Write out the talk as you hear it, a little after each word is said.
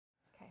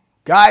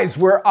Guys,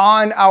 we're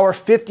on our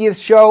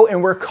 50th show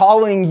and we're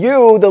calling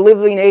you, the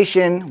Lively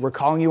Nation. We're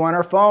calling you on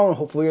our phone.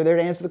 Hopefully you're there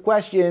to answer the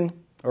question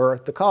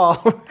or the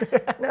call.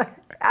 No,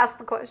 ask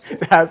the question.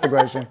 Ask the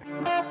question.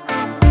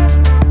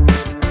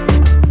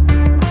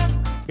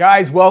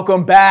 Guys,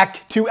 welcome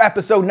back to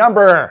episode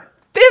number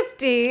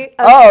 50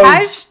 of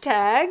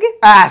hashtag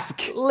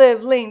Ask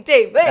Live Lean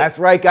David. That's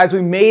right, guys.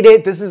 We made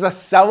it. This is a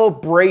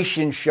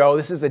celebration show.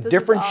 This is a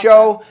different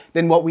show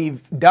than what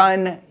we've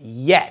done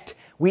yet.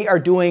 We are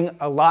doing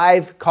a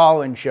live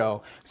call-in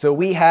show. So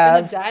we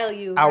have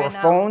our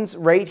phones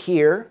right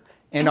here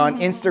and on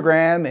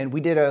Instagram, and we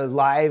did a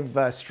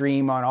live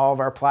stream on all of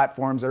our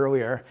platforms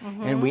earlier,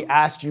 and we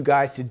asked you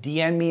guys to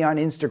DM me on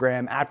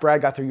Instagram at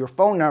Brad Got Through your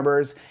phone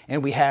numbers,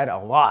 and we had a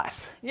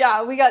lot.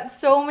 Yeah, we got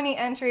so many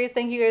entries.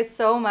 Thank you guys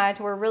so much.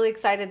 We're really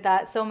excited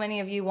that so many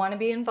of you want to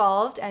be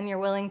involved and you're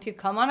willing to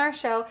come on our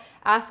show,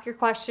 ask your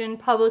question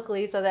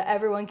publicly so that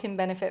everyone can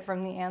benefit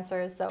from the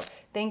answers. So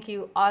thank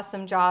you.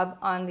 Awesome job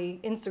on the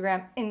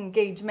Instagram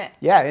engagement.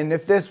 Yeah, and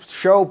if this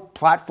show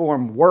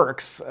platform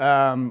works,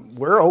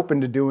 we're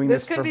open to doing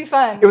this. This could be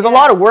fun. It was a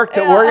lot of work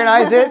to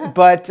organize it,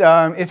 but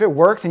if it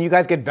works and you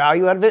guys get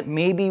value out of it,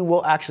 maybe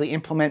we'll actually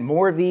implement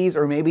more of these,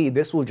 or maybe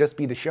this will just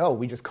be the show.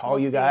 We just call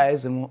you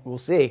guys and we'll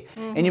see.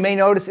 And you may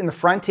notice in the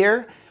front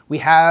here, we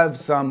have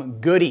some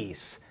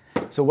goodies.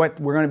 So what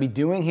we're going to be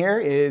doing here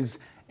is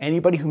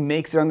anybody who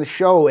makes it on the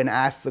show and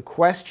asks the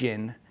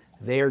question,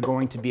 they are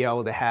going to be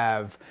able to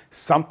have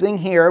something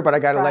here, but I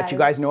got to let you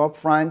guys know up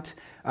front.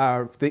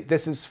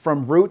 This is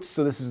from Roots,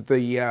 so this is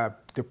the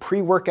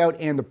pre-workout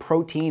and the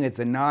protein. It's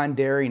a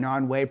non-dairy,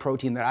 non-whey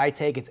protein that I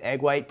take. It's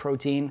egg white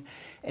protein,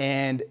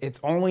 and it's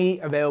only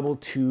available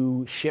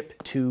to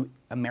ship to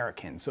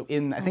Americans. So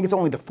I think it's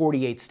only the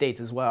 48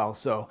 states as well.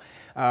 So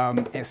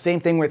and same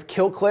thing with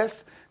Kill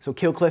Cliff. So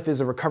Kill Cliff is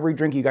a recovery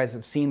drink. You guys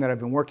have seen that I've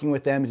been working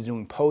with them and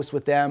doing posts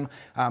with them.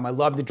 I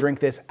love to drink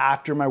this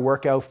after my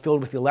workout,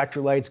 filled with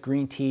electrolytes,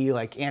 green tea,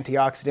 like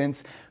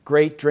antioxidants.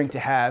 Great drink to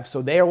have.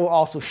 So they will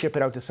also ship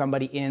it out to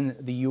somebody in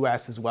the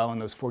US as well in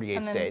those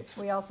 48 states.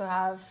 We also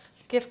have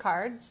gift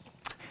cards.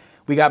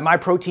 We got My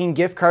Protein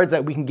gift cards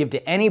that we can give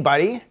to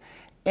anybody.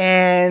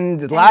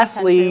 And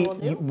lastly,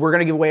 we're going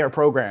to give away our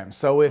programs.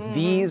 So if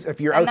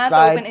you're outside,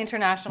 that's open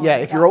internationally. Yeah,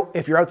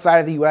 if you're outside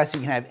of the US, you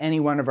can have any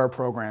one of our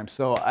programs.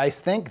 So I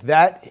think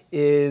that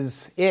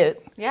is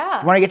it.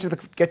 Yeah. You want to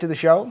get to the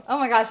show? Oh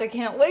my gosh, I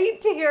can't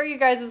wait to hear you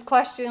guys'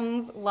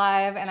 questions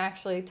live and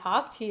actually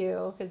talk to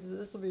you, because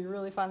this will be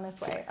really fun this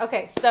way.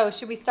 Okay, so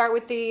should we start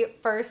with the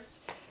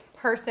first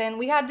person?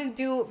 We had to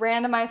do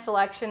randomized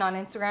selection on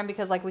Instagram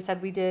because, like we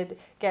said, we did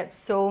get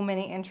so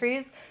many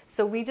entries.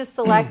 So we just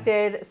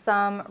selected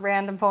some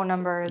random phone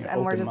numbers,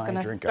 and we're just going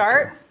to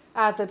start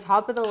at the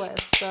top of the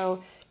list.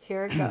 So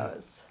here it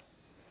goes.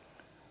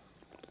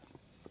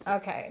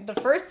 Okay, the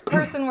first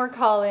person we're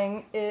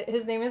calling,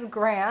 his name is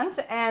Grant,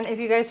 and if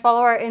you guys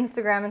follow our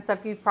Instagram and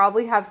stuff, you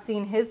probably have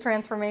seen his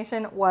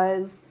transformation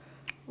was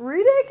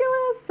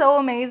ridiculous, so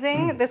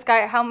amazing. This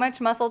guy, how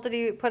much muscle did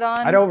he put on?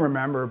 I don't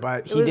remember,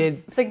 but he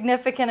did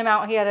significant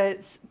amount. He had a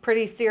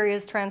pretty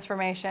serious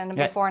transformation.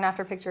 Before and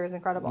after picture is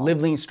incredible.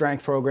 Live Lean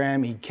Strength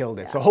program, he killed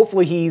it. So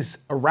hopefully he's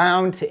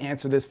around to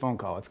answer this phone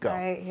call. Let's go. All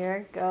right, here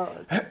it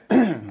goes. All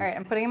right,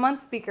 I'm putting him on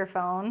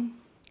speakerphone.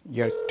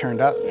 You got it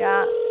turned up?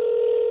 Yeah.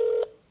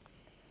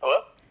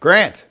 Hello?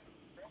 Grant.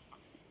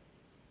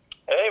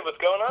 Hey, what's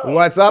going on?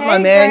 What's up, my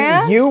man?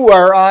 Grant? You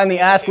are on the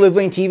Ask Live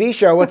Lean TV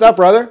show. What's up,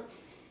 brother?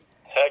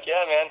 Heck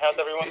yeah, man. How's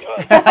everyone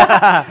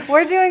doing?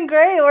 We're doing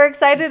great. We're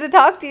excited to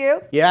talk to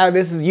you. Yeah,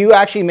 you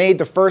actually made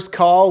the first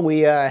call. We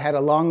had a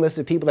long list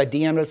of people that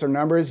DM'd us our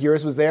numbers.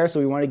 Yours was there,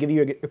 so we want to give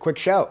you a quick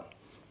shout.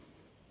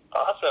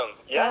 Awesome.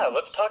 Yeah,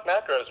 let's talk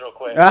macros real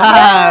quick.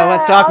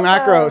 Let's talk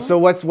macros. So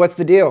what's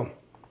the deal?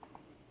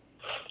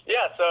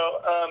 Yeah, so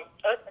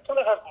I kind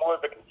of have more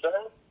of a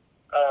concern.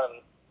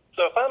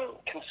 So if I'm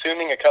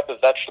consuming a cup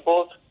of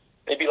vegetables,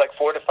 maybe like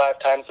 4 to 5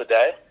 times a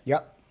day.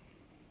 Yep.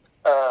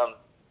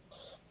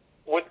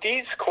 Would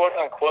these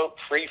quote-unquote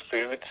free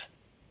foods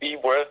be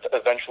worth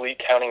eventually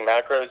counting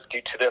macros due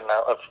to the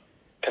amount of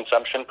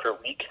consumption per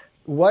week?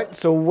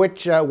 What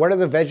are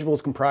the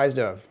vegetables comprised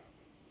of?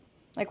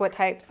 Like what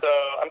types? So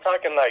I'm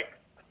talking like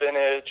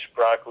spinach,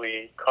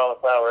 broccoli,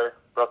 cauliflower,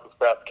 Brussels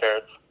sprouts,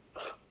 carrots.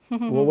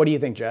 Well, what do you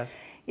think, Jess?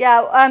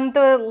 Yeah,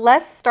 the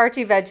less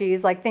starchy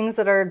veggies, like things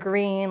that are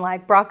green,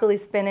 like broccoli,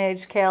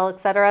 spinach, kale,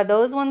 etc.,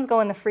 those ones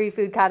go in the free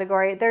food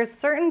category. There's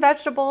certain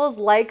vegetables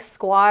like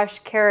squash,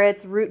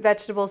 carrots, root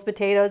vegetables,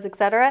 potatoes,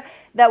 etc.,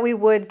 that we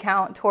would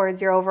count towards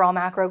your overall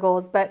macro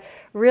goals. But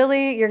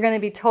really, you're going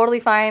to be totally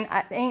fine.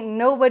 Ain't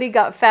nobody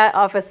got fat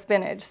off of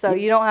spinach, so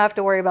you don't have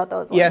to worry about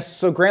those ones. Yes.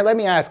 So Grant, let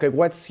me ask,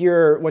 what's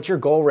your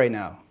goal right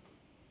now?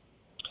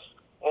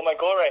 Well, my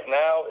goal right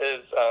now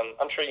is,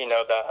 I'm sure you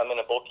know that I'm in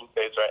a bulking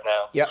phase right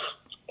now. Yep.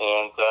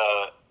 And,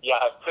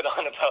 I've put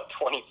on about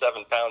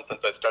 27 pounds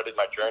since I started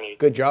my journey.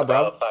 Good job,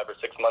 bro. About 5 or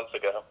 6 months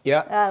ago.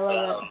 Yeah. I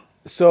love it.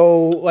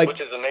 So, which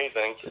is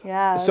amazing.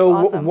 Yeah. So,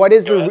 awesome. what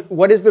is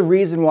the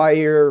reason why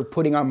you're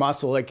putting on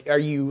muscle? Like, are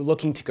you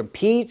looking to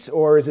compete,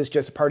 or is this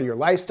just part of your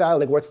lifestyle?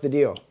 Like, what's the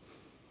deal?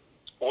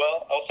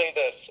 I'll say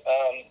this.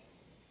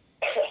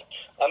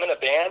 I'm in a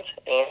band,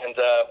 and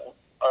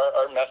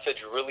our message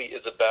really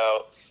is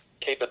about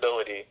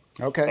capability.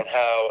 Okay. And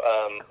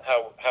how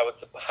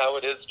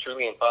it is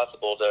truly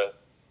impossible to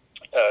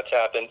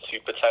tap into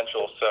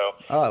potential. So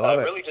I love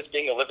it. really just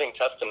being a living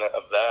testament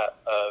of that,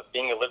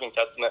 being a living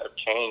testament of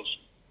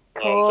change,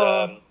 Cool.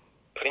 and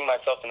putting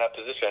myself in that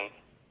position.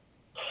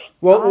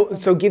 Well, Awesome.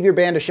 so give your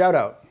band a shout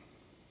out.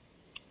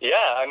 Yeah,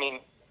 I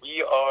mean,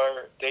 we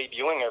are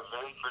debuting our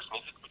very first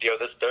music video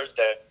this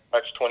Thursday,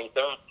 March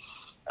 23rd.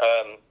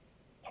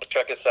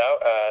 Check us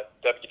out at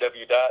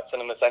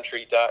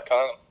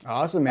www.cinemacentury.com.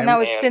 Awesome, man. And that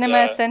was And,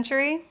 Cinema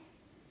Century?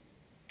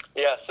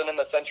 Yeah,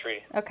 Cinema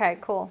Century. Okay,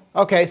 cool.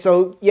 Okay,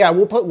 so yeah,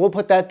 we'll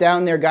put that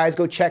down there, guys.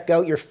 Go check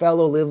out your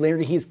fellow Live Leaner.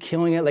 He's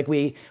killing it. Like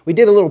we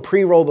did a little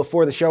pre-roll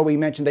before the show. We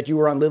mentioned that you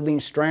were on Live Lean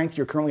Strength.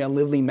 You're currently on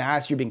Live Lean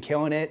Mass. You've been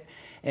killing it.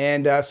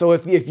 And so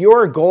if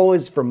your goal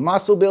is for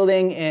muscle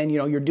building and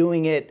you're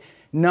doing it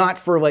not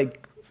for like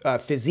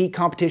physique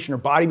competition or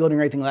bodybuilding or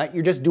anything like that,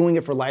 you're just doing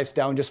it for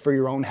lifestyle and just for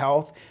your own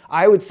health,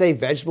 I would say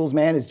vegetables,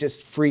 man, is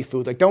just free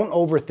food. Like, don't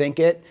overthink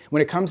it when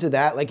it comes to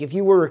that. Like, if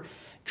you were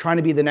trying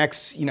to be the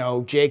next,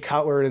 Jay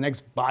Cutler, the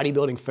next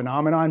bodybuilding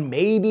phenomenon,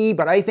 maybe,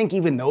 but I think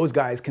even those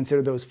guys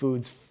consider those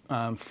foods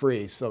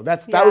free. So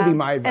that would be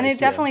my advice. And it to you.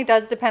 definitely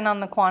does depend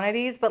on the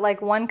quantities, but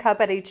like 1 cup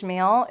at each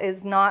meal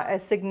is not a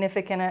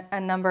significant a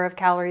number of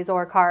calories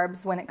or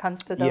carbs when it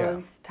comes to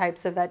those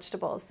types of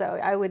vegetables. So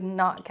I would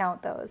not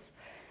count those.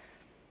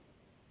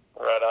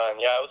 Right on.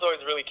 Yeah, I was always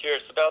really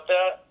curious about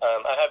that.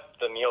 I have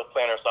the meal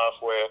planner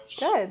software.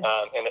 Good.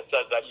 And it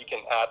says that you can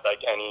add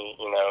like any,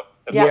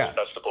 Yeah.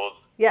 vegetables,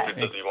 Yes.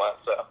 fruits as you want.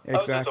 So I was just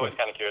Exactly. always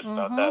kind of curious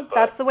about that. But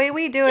That's the way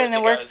we do it, and it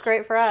you works guys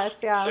great for us.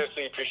 Yeah.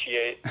 seriously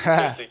appreciate you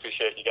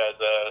guys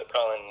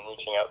calling and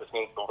reaching out. This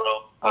means the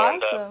world.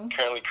 Awesome. And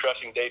currently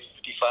crushing day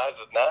 55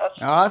 of Mass.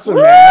 Awesome,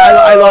 man.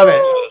 I love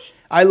it.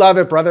 I love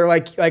it, brother.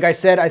 Like I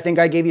said, I think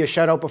I gave you a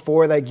shout out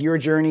before. Like, your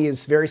journey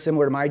is very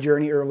similar to my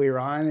journey earlier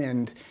on,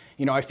 and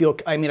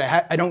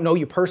I don't know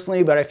you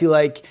personally, but I feel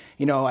like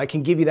I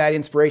can give you that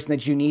inspiration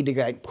that you need to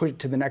like, put it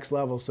to the next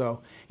level. So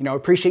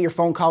appreciate your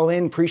phone call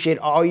in. Appreciate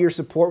all your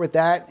support with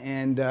that,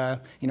 and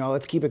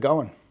let's keep it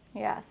going.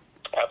 Yes.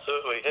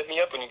 Absolutely. Hit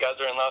me up when you guys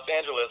are in Los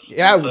Angeles.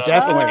 Yeah, Let's,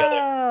 definitely. get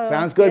together. Oh,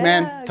 Sounds good, yeah,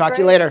 man. Talk to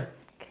you great. later.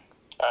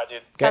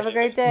 Dude. Have a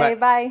great day.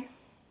 Bye.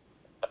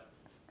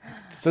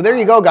 So there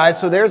you go, guys.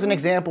 So there's an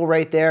example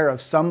right there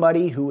of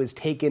somebody who has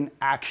taken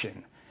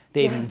action.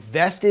 They've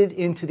invested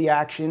into the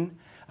action,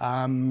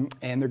 and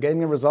they're getting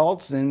the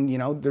results, and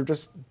they're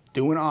just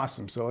doing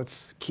awesome. So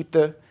let's keep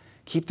the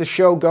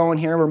show going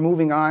here. We're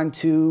moving on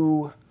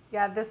to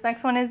This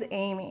next one is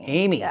Amy.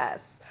 Amy.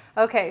 Yes.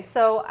 Okay,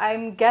 so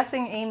I'm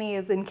guessing Amy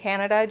is in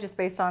Canada just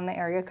based on the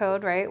area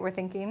code, right? We're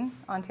thinking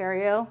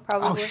Ontario,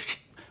 probably.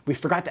 we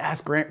forgot to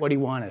ask Grant what he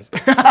wanted.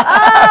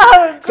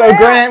 Oh, So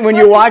Grant, when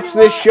you what did watch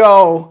you this want?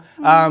 show,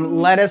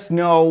 let us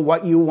know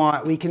what you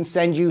want. We can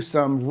send you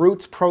some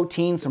Roots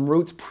protein, some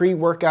Roots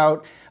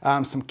pre-workout,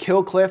 some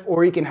Kill Cliff,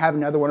 or you can have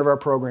another one of our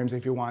programs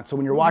if you want. So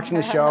when you're watching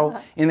the show,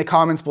 in the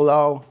comments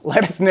below,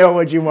 let us know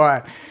what you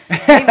want.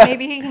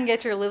 Maybe he can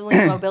get your Live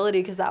Lean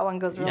Mobility because that one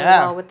goes really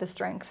well with the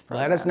strength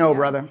program. Let us know, Yeah.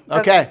 brother.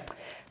 Okay. Let's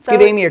So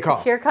give Amy a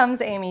call. Here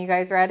comes Amy. You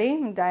guys ready?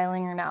 I'm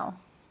dialing her now.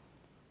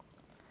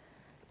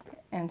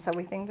 And so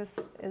we think this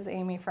is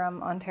Amy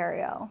from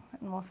Ontario.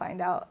 And we'll find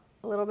out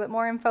a little bit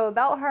more info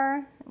about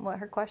her and what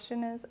her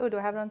question is. Oh, do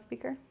I have it on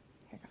speaker?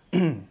 Here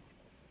it goes.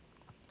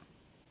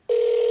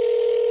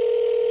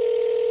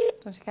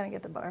 Don't you kind of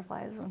get the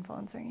butterflies when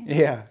phones ringing?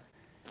 Yeah.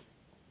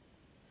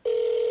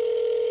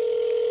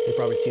 They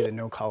probably see the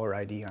no caller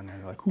ID on there.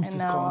 They're like, who's And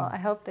this now calling? I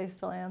hope they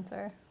still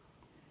answer.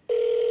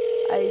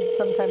 I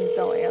sometimes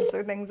don't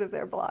answer things if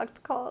they're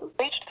blocked calls.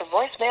 Reached the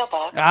voicemail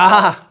box.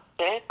 Ah,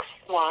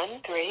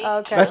 613.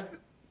 Okay.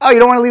 you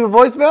don't want to leave a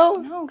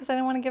voicemail? No, because I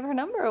didn't want to give her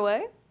number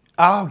away.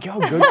 Oh,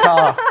 good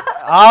call.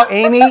 Oh,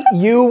 Amy,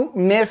 you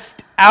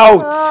missed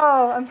out.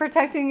 Oh, I'm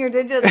protecting your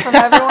digits from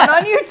everyone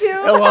on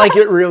YouTube. Well, like,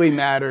 it really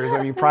matters.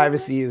 I mean,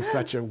 privacy is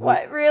such a...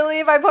 What, really?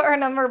 If I put her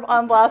number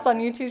on blast on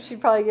YouTube, she'd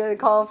probably get a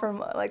call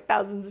from like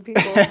thousands of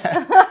people.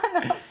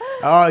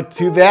 Oh,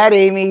 too bad,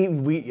 Amy.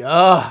 We feel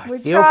for you.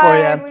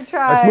 we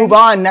tried. Let's move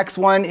on. Next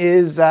one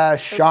is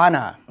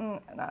Shauna.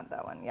 Not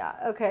that one. Yeah.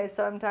 Okay,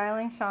 so I'm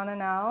dialing Shauna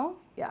now.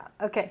 Yeah.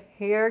 Okay,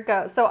 here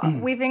goes. So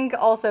we think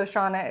also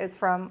Shauna is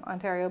from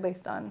Ontario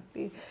based on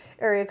the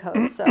area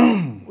code. So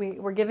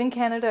we're giving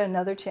Canada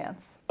another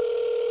chance.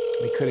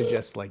 We could have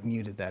just like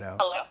muted that out.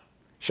 Hello.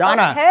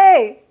 Shauna.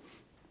 Hey.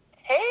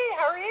 Hey,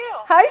 how are you?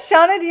 Hi,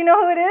 Shauna. Do you know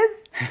who it is?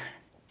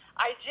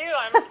 I do.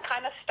 I'm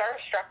kind of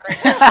starstruck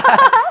right now.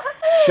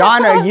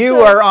 Shauna, you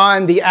are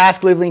on the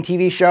Ask Live Lean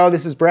TV show.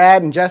 This is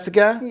Brad and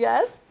Jessica.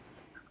 Yes.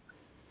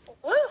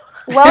 Woo.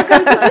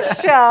 Welcome to the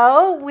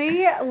show.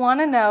 We want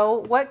to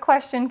know, what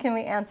question can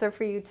we answer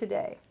for you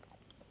today?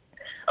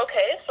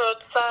 Okay, so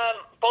it's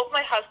both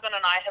my husband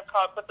and I have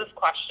come up with this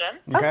question.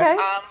 Okay.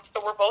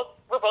 So we're both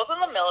in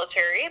the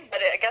military, but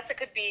I guess it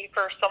could be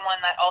for someone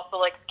that also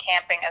likes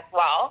camping as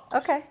well.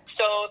 Okay.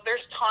 So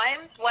there's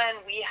times when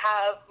we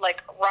have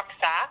like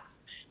rucksacks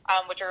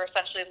which are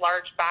essentially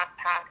large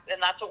backpacks,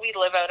 and that's what we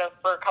live out of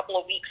for a couple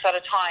of weeks at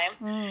a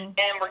time.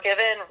 And we're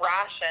given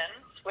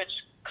rations,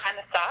 which kind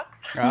of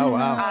sucks Oh,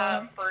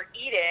 wow. for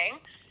eating.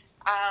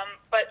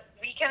 But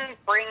we can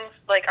bring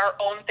like our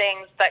own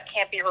things that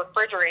can't be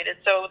refrigerated.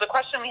 So the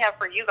question we have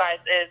for you guys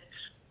is,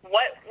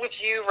 what would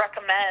you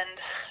recommend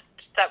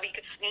that we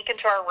could sneak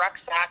into our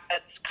rucksack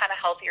that's kind of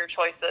healthier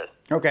choices?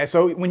 Okay,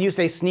 so when you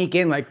say sneak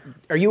in, like,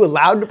 are you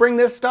allowed to bring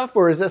this stuff,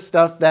 or is this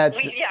stuff that?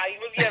 We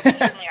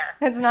certainly are.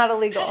 It's not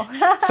illegal.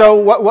 So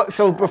what?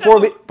 So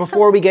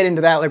before we get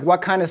into that, like,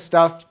 what kind of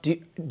stuff do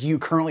you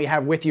currently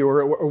have with you,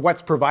 or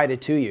what's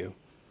provided to you?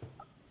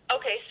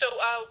 Okay, so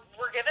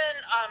we're given,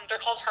 they're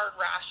called hard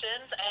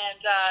rations,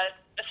 and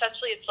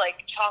essentially it's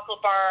like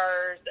chocolate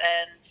bars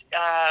and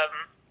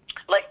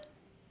like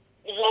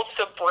loaves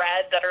of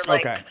bread that are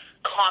like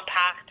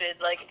compacted,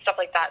 like stuff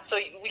like that. So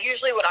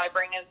usually what I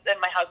bring is, and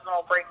my husband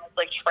will bring, is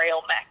like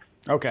trail mix.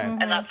 Okay.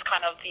 And that's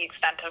kind of the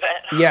extent of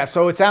it. Yeah,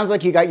 so it sounds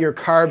like you got your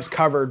carbs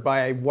covered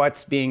by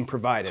what's being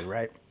provided,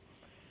 right?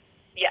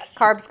 Yes.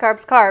 Carbs,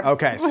 carbs, carbs.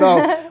 Okay,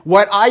 so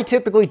what I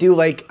typically do,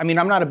 like, I mean,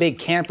 I'm not a big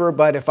camper,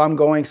 but if I'm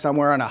going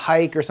somewhere on a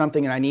hike or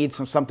something and I need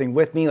something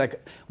with me,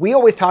 like, we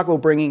always talk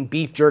about bringing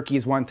beef jerky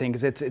is one thing,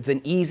 because it's an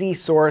easy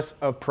source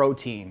of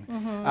protein.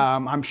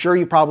 I'm sure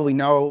you probably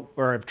know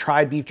or have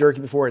tried beef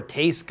jerky before. It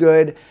tastes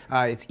good.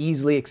 It's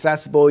easily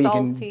accessible.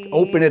 Salty, you can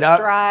open it it's up.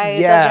 Dry.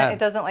 Yeah. It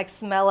doesn't like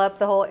smell up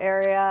the whole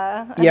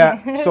area.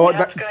 Yeah, so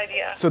That's a good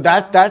idea. So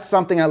that's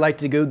something I like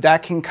to do.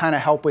 That can kind of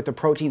help with the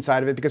protein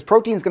side of it, because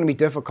protein is going to be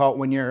difficult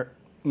when you're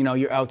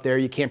out there,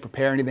 you can't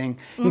prepare anything.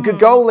 You could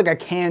go like a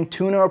canned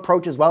tuna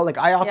approach as well. Like,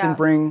 I often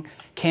bring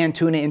canned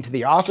tuna into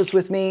the office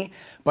with me,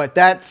 but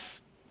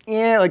that's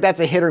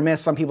a hit or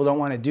miss. Some people don't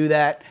want to do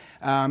that.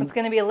 It's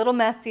going to be a little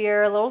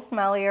messier, a little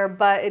smellier,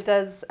 but it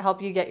does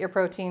help you get your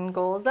protein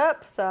goals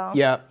up. So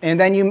yeah, and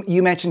then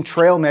you mentioned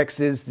trail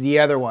mix is the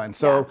other one.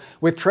 So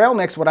with trail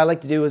mix, what I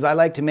like to do is I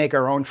like to make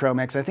our own trail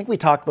mix. I think we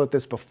talked about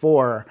this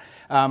before.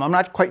 I'm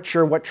not quite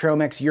sure what trail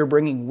mix you're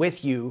bringing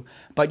with you,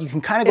 but you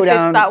can kind of go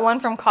down. If it's that one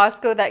from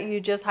Costco that you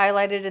just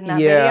highlighted in that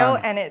video,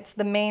 and it's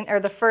the main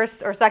or the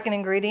first or second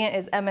ingredient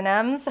is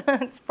M&Ms,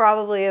 it's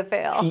probably a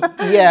fail.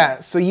 Yeah,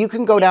 so you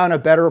can go down a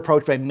better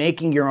approach by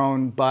making your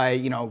own, by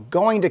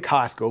going to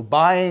Costco,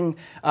 buying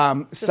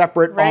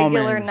separate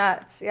regular almonds,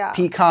 nuts,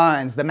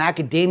 pecans, the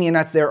macadamia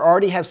nuts there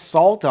already have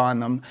salt on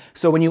them.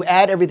 So when you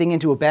add everything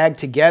into a bag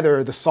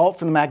together, the salt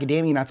from the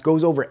macadamia nuts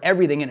goes over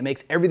everything and it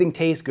makes everything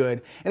taste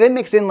good. And then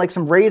mix in like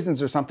some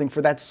raisins or something for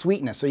that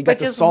sweetness. So you got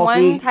the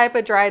salty. One type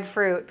of dried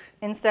fruit.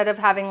 Instead of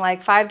having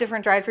like 5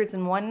 different dried fruits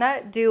in one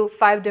nut, do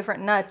 5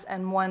 different nuts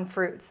and one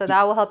fruit. So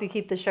that will help you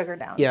keep the sugar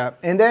down. Yeah,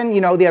 and then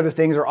the other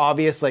things are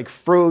obvious, like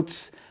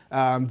fruits,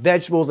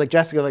 vegetables. Like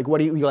Jessica, like what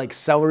do you like?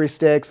 Celery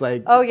sticks,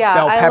 like bell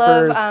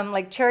peppers. I love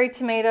like cherry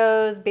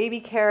tomatoes,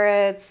 baby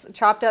carrots,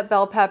 chopped up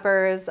bell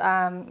peppers.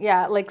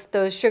 Like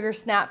those sugar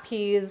snap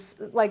peas.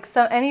 Like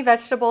any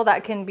vegetable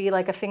that can be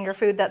like a finger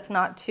food that's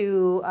not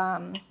too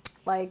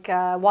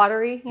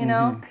watery, you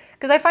know?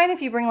 Because I find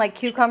if you bring like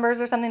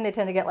cucumbers or something, they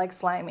tend to get like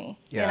slimy,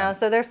 you know?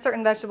 So there's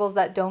certain vegetables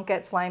that don't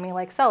get slimy,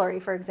 like celery,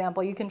 for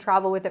example. You can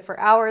travel with it for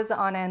hours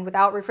on end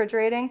without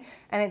refrigerating,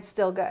 and it's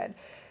still good.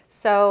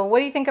 So what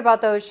do you think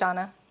about those,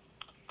 Shauna?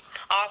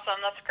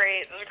 Awesome, that's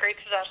great. Those are great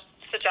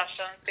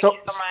suggestions. Thank you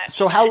so much.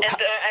 So how? And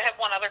I have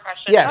one other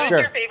question. Yeah, Who's sure.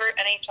 your favorite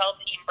NHL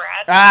team,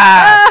 Brad?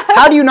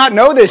 How do you not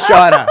know this,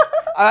 Shauna?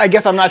 I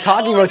guess I'm not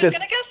talking about this. I was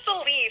going to guess the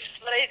Leafs,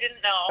 but I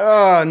didn't know.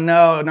 Oh,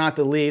 no, not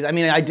the Leafs. I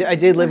mean, I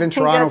did live in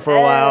Toronto for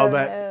a while,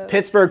 but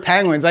Pittsburgh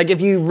Penguins. Like,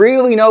 if you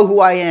really know who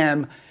I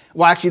am,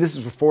 well, actually, this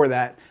is before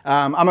that.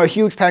 I'm a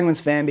huge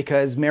Penguins fan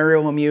because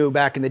Mario Lemieux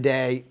back in the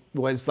day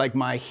was like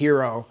my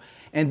hero.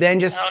 And then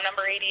just... Oh,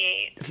 number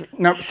 88.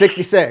 No,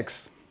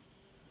 66.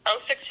 Oh,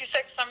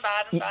 66, I'm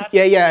bad.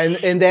 Yeah.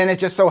 And then it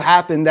just so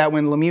happened that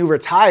when Lemieux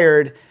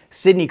retired,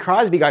 Sidney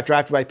Crosby got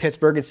drafted by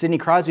Pittsburgh, and Sidney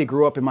Crosby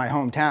grew up in my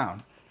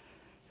hometown.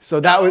 So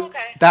that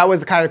was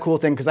the kind of cool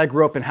thing, because I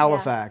grew up in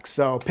Halifax.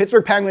 So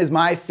Pittsburgh Penguin is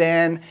my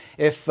fan.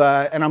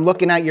 And I'm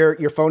looking at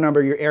your phone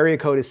number. Your area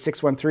code is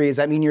 613. Does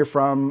that mean you're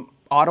from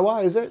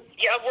Ottawa? Is it?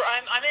 Yeah,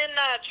 I'm in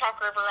Chalk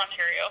River,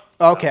 Ontario.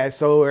 Okay,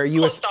 so are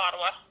you close to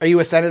Ottawa. Are you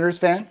a Senators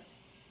fan?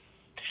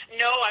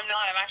 No, I'm not.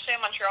 I'm actually a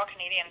Montreal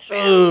Canadiens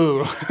fan.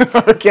 Ooh,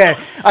 okay.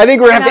 I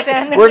think we're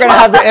gonna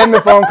have to end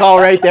the phone call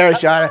right there,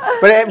 Shauna.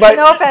 But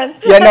no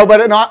offense. Yeah, no,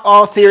 but not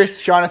all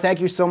serious, Shauna.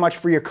 Thank you so much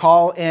for your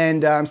call.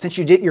 And since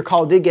your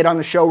call did get on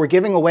the show, we're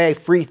giving away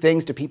free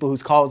things to people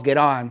whose calls get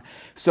on.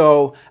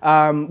 So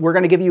we're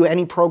gonna give you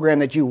any program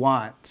that you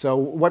want. So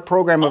what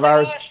program of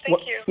ours? Gosh,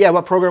 thank you. Yeah,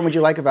 what program would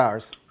you like of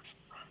ours?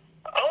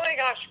 Oh my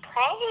gosh,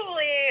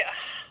 probably.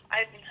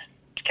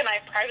 Can I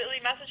privately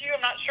message you? I'm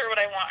not sure what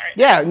I want right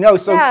now. Yeah, no.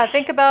 So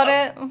think about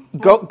it.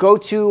 Go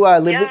to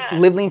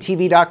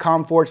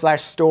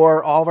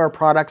livelinetv.com/store. All of our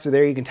products are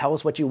there. You can tell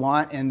us what you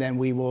want, and then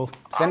we will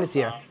send it to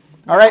you.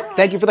 All right.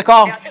 Thank you for the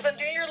call. Yeah, because I'm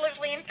doing your Live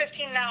Lean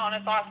 15 now, and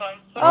it's awesome.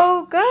 So.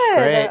 Oh, good.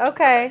 Great.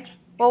 Okay.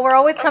 Well, we're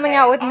always coming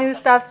out with new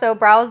stuff, so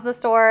browse the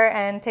store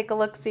and take a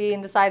look-see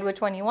and decide which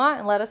one you want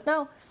and let us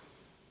know.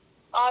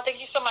 Thank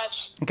you so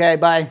much. Okay,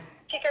 bye.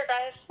 Take care,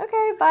 guys.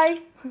 Okay, bye.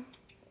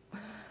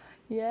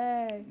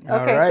 Yay. All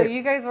Okay, so right.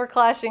 you guys were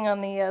clashing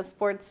on the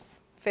sports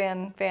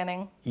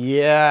fanning.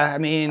 Yeah, I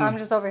mean, I'm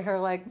just over here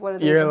like, what are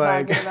they You're even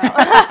like- talking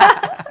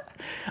about?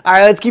 all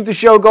right, let's keep the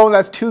show going.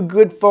 That's 2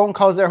 good phone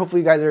calls there.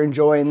 Hopefully you guys are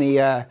enjoying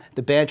the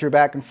banter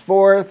back and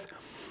forth.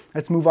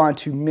 Let's move on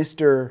to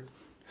Mr.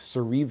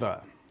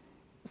 Sariva.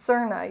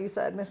 Cerna, you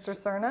said, Mr.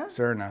 Cerna?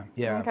 Cerna,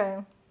 yeah. Okay.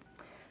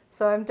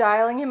 So I'm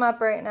dialing him up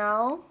right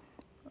now.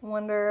 I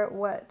wonder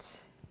what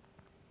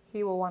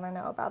he will want to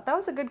know about. That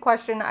was a good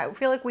question. I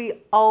feel like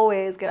we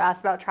always get asked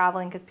about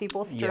traveling because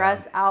people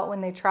stress out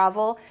when they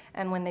travel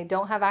and when they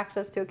don't have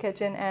access to a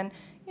kitchen. And,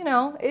 you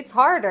know, it's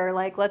harder.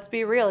 Like, let's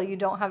be real. You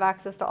don't have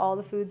access to all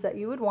the foods that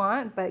you would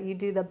want, but you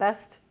do the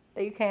best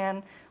that you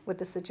can with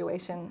the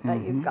situation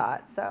that you've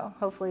got. So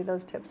hopefully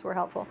those tips were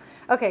helpful.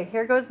 Okay,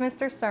 here goes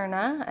Mr.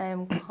 Cerna.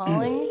 I'm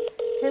calling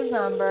his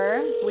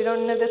number. We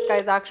don't know this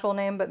guy's actual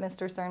name, but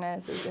Mr. Cerna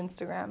is his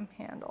Instagram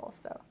handle.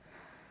 So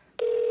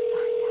let's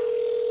find out.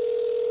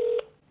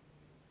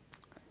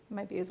 It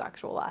might be his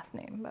actual last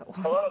name, but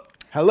Hello.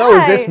 Hello,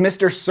 is this Hi.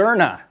 Mr.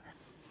 Cerna?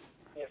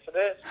 Yes, it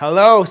is.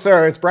 Hello,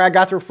 sir. It's Brad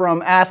Guthrie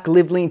from Ask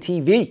Live Lean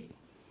TV.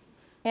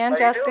 and you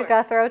Jessica doing?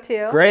 Guthro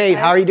too. Great.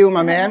 How are you doing,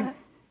 my man?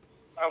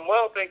 I'm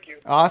well, thank you.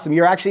 Awesome.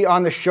 You're actually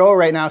on the show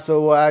right now,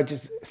 so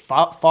just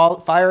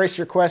fire us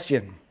your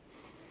question.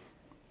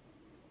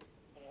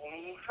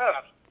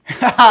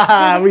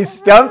 Huh. We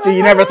stumped you.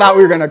 You never thought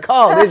we were going to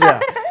call, did you?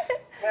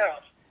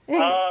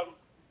 Yeah.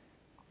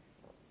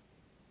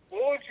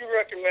 What would you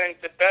recommend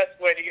the best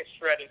way to get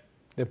shredded?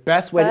 The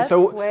best way. Best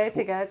way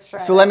to get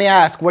shredded. So let me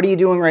ask, what are you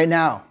doing right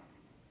now?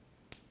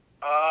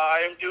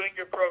 I am doing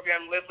your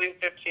program, Live Lean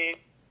 15.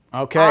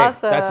 Okay,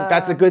 Awesome.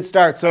 that's a good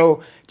start.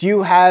 So do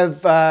you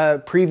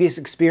have previous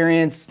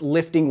experience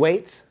lifting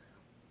weights?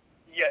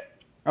 Yes.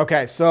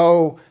 Okay,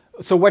 so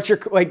what's your,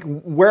 like,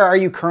 where are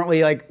you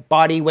currently, like,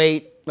 body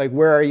weight? Like,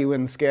 where are you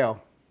in the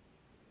scale?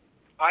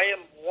 I am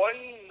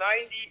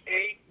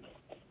 198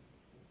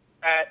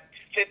 at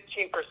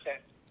 15%.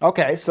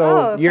 Okay, so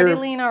Oh, you're pretty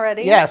lean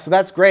already. Yeah, so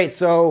that's great.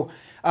 So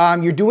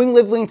you're doing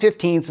Live Lean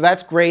 15, so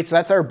that's great. So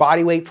that's our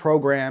body weight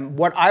program.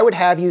 What I would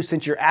have you,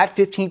 since you're at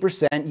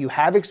 15%, you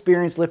have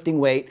experience lifting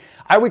weight,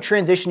 I would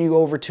transition you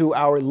over to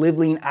our Live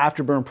Lean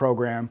Afterburn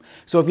program.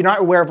 So if you're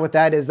not aware of what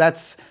that is,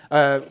 that's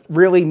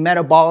really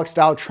metabolic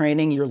style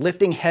training. You're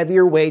lifting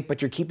heavier weight,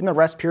 but you're keeping the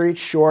rest period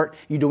short.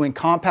 You're doing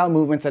compound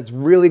movements that's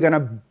really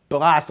gonna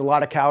blast a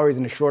lot of calories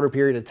in a shorter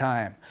period of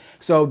time.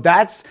 So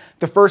that's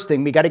the first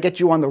thing. We got to get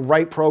you on the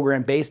right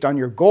program based on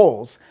your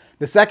goals.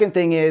 The second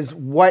thing is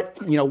what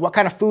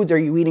kind of foods are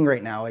you eating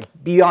right now? Like,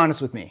 be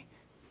honest with me.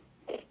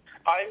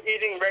 I'm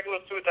eating regular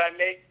food that I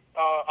make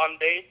on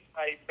days.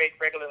 I make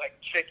regular, like,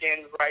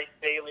 chicken, rice,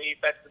 daily,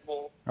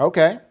 vegetables.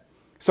 Okay.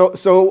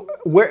 So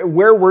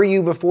where were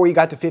you before you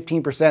got to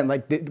 15%?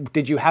 Like,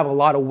 did you have a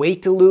lot of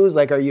weight to lose?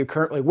 Like, are you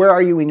currently, where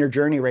are you in your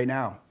journey right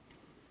now?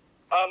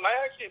 I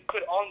actually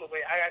put on the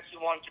weight. I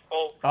actually wanted to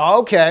bulk.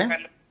 Okay.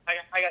 And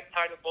I got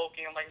tired of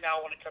bulking. I'm like, now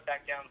I want to cut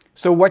back down.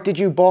 So what did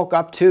you bulk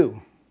up to?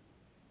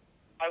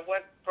 I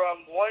went from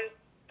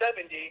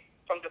 170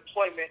 from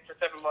deployment for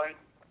 7 months,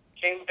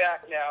 came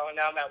back now, and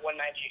now I'm at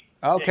 190.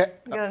 Okay.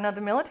 You got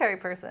another military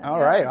person.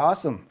 All right,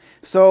 awesome.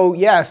 So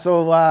yeah,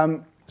 so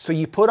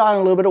you put on a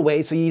little bit of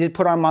weight. So you did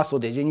put on muscle,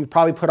 did you? And you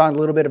probably put on a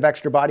little bit of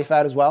extra body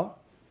fat as well?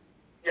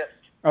 Yes.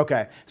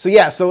 Okay. So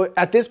yeah, so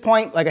at this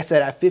point, like I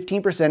said, at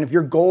 15%, if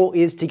your goal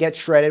is to get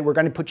shredded, we're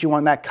going to put you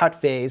on that cut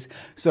phase.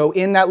 So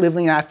in that Live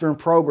Lean Afterburn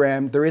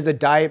program, there is a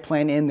diet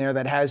plan in there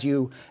that has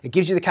you, it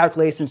gives you the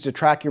calculations to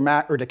track your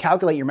to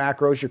calculate your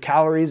macros, your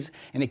calories,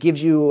 and it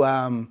gives you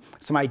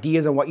some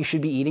ideas on what you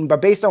should be eating.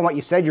 But based on what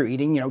you said you're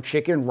eating,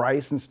 chicken,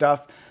 rice and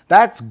stuff,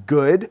 that's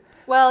good.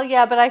 Well,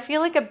 yeah, but I feel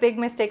like a big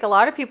mistake a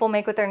lot of people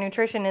make with their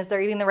nutrition is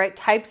they're eating the right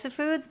types of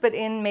foods, but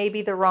in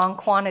maybe the wrong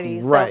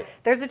quantities. Right. So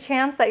there's a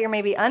chance that you're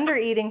maybe under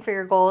eating for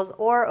your goals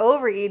or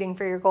overeating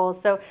for your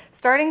goals. So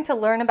starting to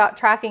learn about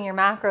tracking your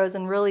macros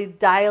and really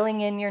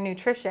dialing in your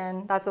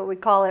nutrition, that's what we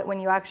call it when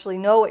you actually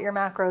know what your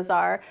macros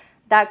are,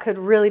 that could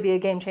really be a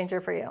game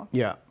changer for you.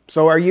 Yeah.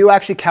 So are you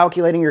actually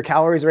calculating your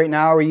calories right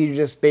now, or are you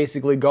just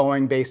basically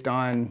going based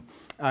on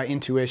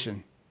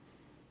intuition?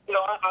 No,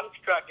 I'm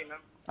tracking them.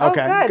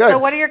 Okay, Oh, good. So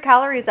what are your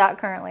calories at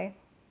currently?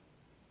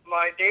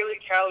 My daily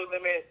calorie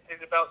limit is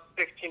about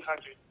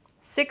 1,600.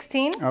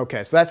 16?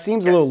 Okay, so that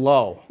seems a little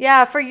low.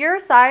 Yeah, for your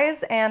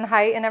size and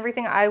height and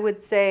everything, I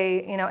would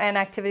say, and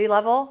activity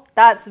level,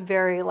 that's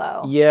very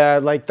low.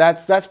 Yeah, like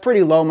that's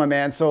pretty low, my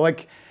man. So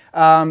like,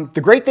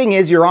 the great thing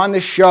is you're on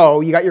the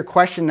show, you got your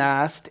question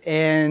asked,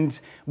 and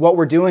what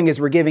we're doing is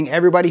we're giving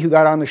everybody who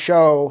got on the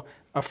show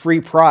a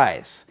free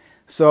prize.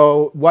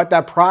 So what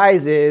that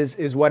prize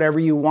is whatever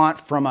you want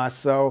from us.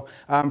 So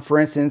for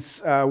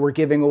instance, we're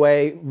giving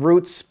away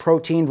Roots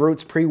Protein,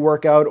 Roots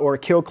pre-workout, or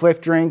Kill Cliff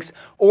drinks.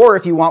 Or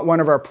if you want one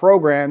of our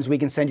programs, we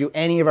can send you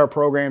any of our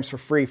programs for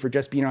free for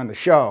just being on the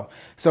show.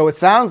 So it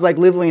sounds like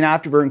Live Lean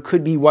Afterburn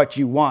could be what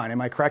you want. Am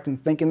I correct in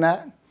thinking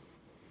that?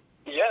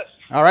 Yes.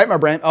 All right, my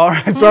brain. All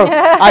right, so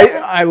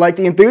I like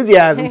the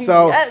enthusiasm.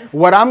 So Yes.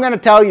 what I'm going to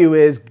tell you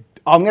is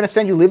I'm going to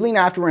send you Live Lean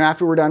after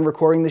we're done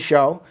recording the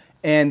show.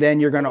 And then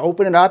you're going to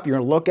open it up, you're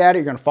going to look at it,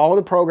 you're going to follow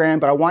the program,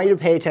 but I want you to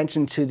pay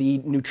attention to the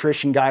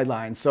nutrition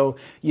guidelines. So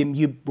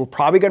we're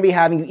probably going to be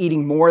having you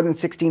eating more than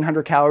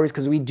 1,600 calories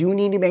because we do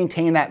need to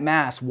maintain that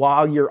mass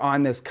while you're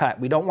on this cut.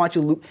 We don't want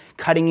you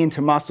cutting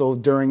into muscle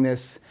during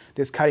this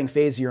cutting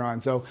phase you're on.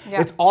 So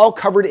it's all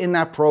covered in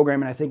that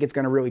program, and I think it's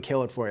going to really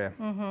kill it for you.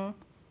 All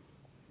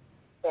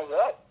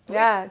right.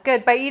 Yeah,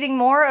 good. By eating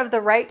more of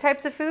the right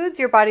types of foods,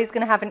 your body's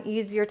going to have an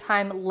easier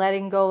time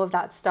letting go of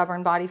that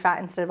stubborn body fat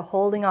instead of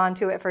holding on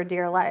to it for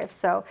dear life.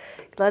 So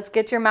let's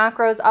get your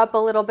macros up a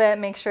little bit.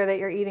 Make sure that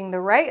you're eating the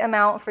right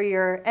amount for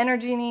your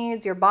energy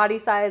needs, your body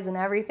size, and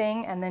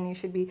everything. And then you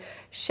should be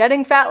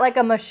shedding fat like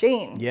a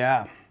machine.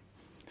 Yeah.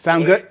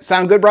 Sound good?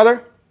 Sound good,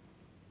 brother?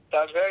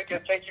 Sounds very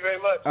good. Thank you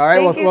very much. All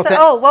right. Thank you.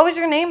 Oh, what was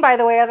your name, by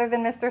the way, other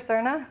than Mr.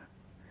 Cerna?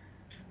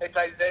 It's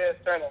Isaiah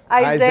Sterna.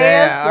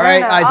 Isaiah. All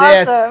right, Cerna.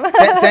 Isaiah.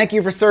 Awesome. Thank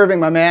you for serving,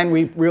 my man.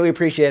 We really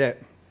appreciate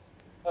it.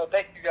 Oh,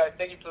 thank you guys.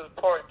 Thank you for the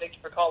support. Thank you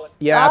for calling.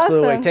 Yeah,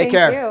 absolutely. Awesome. Take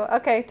Thank care. you.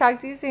 Okay, talk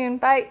to you soon.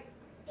 Bye.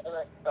 All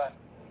right. Bye.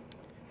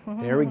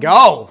 There we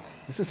go.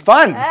 This is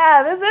fun.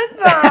 Yeah, this is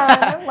fun.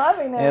 I'm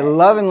loving it. And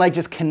loving like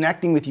just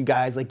connecting with you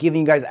guys, like giving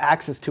you guys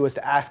access to us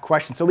to ask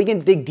questions so we can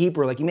dig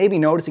deeper. Like you may be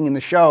noticing in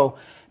the show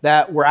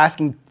that we're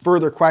asking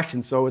further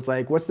questions. So it's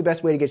like, what's the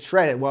best way to get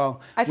shredded? Well,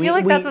 I feel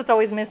like that's what's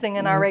always missing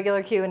in our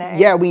regular Q&A.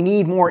 Yeah, we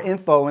need more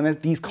info,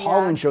 and these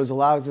call-in shows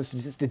allows us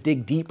just to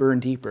dig deeper and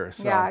deeper.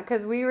 So. Yeah,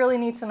 because we really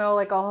need to know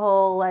like a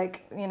whole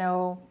like, you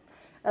know,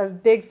 a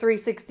big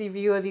 360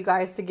 view of you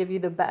guys to give you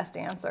the best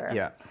answer.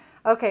 Yeah.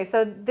 Okay,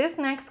 so this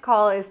next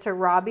call is to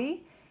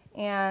Robbie,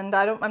 and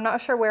I'm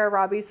not sure where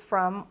Robbie's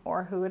from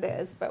or who it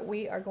is, but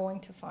we are going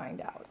to find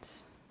out.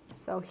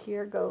 So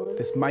here goes.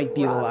 This might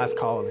be the last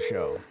call of the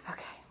show.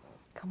 Okay.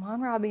 Come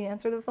on, Robbie,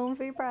 answer the phone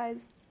for your prize.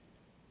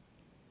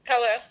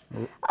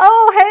 Hello,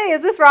 Oh, hey,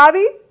 is this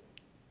Robbie?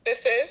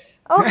 this is.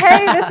 Oh,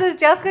 hey, this is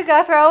Jessica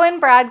Guthrow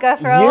and Brad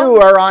Guthrow. You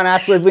are on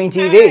Ask Live Lean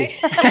TV.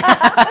 I was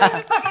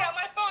looking at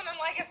my phone. I'm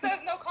like, it says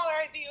no caller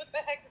ID. What the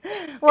heck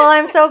is this? Well,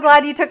 I'm so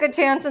glad you took a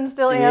chance and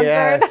still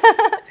answered. Yes.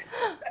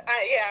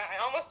 Yeah,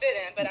 I almost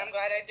didn't, but I'm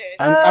glad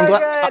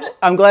I did.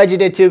 I'm glad you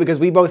did too, because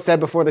we both said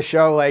before the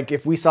show, like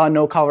if we saw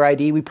no caller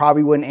ID, we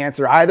probably wouldn't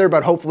answer either.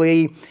 But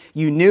hopefully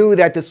you knew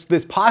that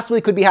this possibly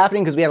could be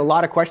happening because we had a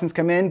lot of questions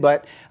come in,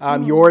 but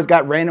yours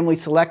got randomly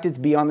selected to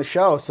be on the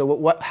show.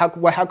 So how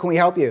can we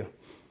help you?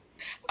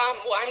 Well,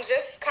 I'm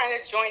just kind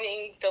of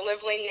joining the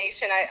Live Lean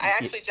Nation. I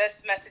actually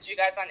just messaged you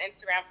guys on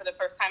Instagram for the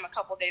first time a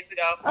couple days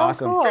ago.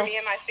 Awesome. Oh, cool. For me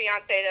and my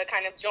fiance to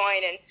kind of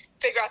join and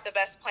figure out the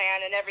best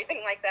plan and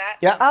everything like that.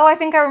 Yeah. Oh, I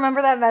think I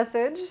remember that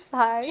message.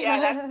 Hi. Yeah,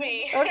 that's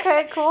me.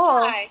 Okay,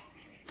 cool. Hi.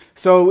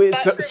 So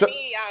But for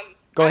me,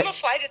 go I'm ahead. a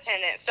flight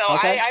attendant, so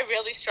Okay. I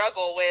really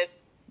struggle with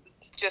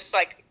just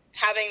like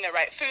having the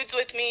right foods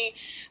with me.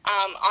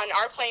 On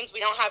our planes,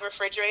 we don't have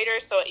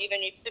refrigerators, so it either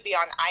needs to be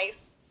on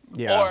ice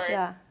Yeah. or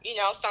Yeah. you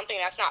know, something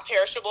that's not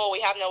perishable.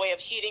 We have no way of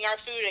heating our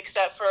food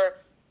except for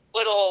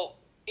little,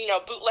 you know,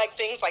 bootleg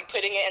things like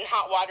putting it in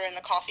hot water in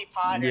the coffee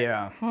pot.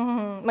 Yeah.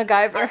 Our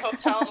MacGyver.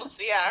 hotels,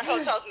 our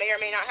hotels may or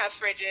may not have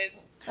fridges,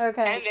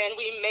 Okay. and then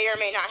we may or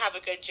may not have a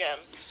good gym.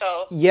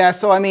 So Yeah,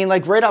 so I mean,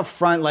 like right up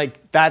front,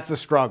 like that's a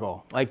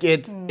struggle. Like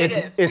is.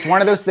 it's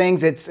one of those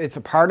things. It's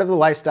a part of the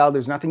lifestyle.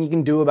 There's nothing you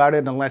can do about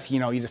it unless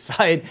you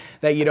decide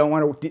that you don't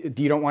want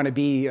to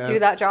be Do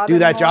that job do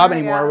that job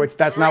anymore, anymore. yeah. Which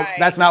that's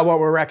Right. not what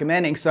we're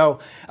recommending. So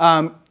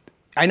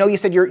I know you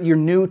said you're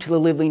new to the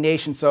Live Lean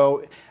Nation.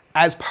 So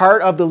as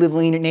part of the Live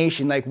Lean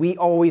Nation, like we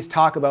always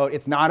talk about,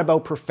 it's not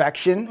about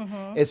perfection.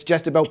 It's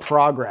just about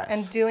progress.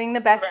 And doing the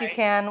best you Right.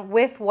 can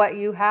with what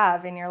you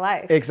have in your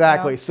life. you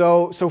Exactly.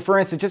 know? So for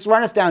instance, just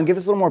run us down, give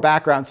us a little more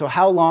background. So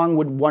how long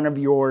would one of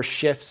your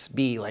shifts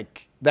be,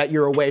 like that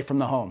you're away from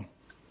the home?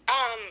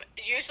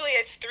 usually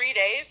it's 3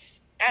 days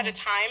at a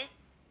time.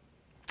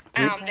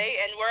 And we're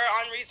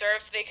on reserve,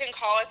 so they can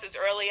call us as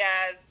early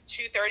as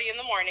 2:30 in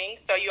the morning.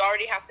 So you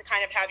already have to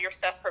kind of have your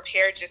stuff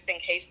prepared just in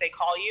case they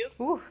call you.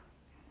 Ooh.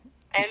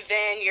 And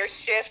then your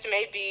shift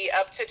may be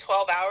up to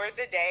 12 hours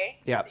a day.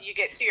 Yeah. You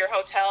get to your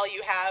hotel,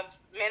 you have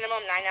minimum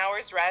 9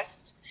 hours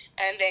rest,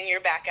 and then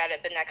you're back at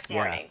it the next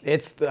morning.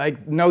 It's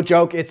like no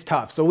joke. It's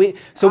tough.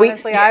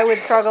 Honestly, I would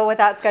struggle with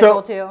that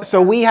schedule too.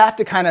 So we have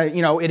to kind of,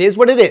 it is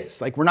what it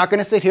is. Like we're not going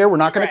to sit here. We're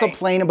not going to Right.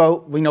 complain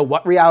about,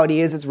 what reality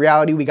is. It's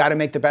reality. We got to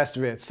make the best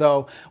of it.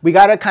 So we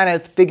got to kind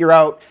of figure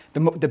out the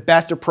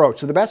best approach.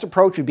 So the best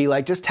approach would be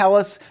like, just tell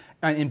us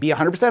and be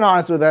 100%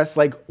 honest with us.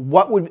 Like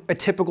what would a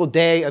typical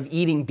day of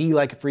eating be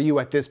like for you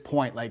at this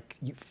point? Like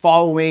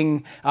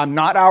following,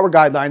 not our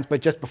guidelines,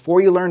 but just before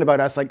you learned about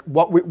us, like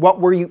what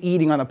were you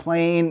eating on the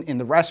plane, in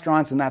the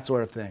restaurants and that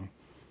sort of thing?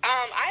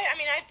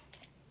 I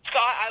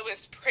thought I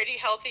was pretty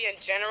healthy in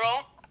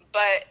general,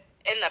 but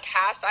in the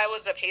past I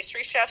was a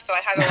pastry chef, so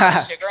I had a lot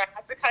of sugar I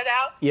had to cut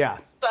out. Yeah.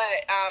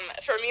 But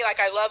for me, like,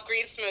 I love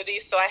green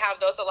smoothies, so I have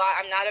those a lot.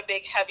 I'm not a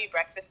big, heavy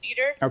breakfast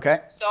eater. Okay.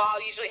 So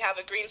I'll usually have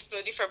a green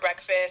smoothie for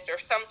breakfast or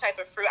some type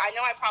of fruit. I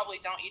know I probably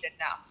don't eat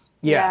enough.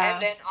 Yeah.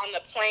 And then on the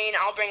plane,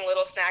 I'll bring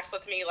little snacks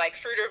with me, like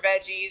fruit or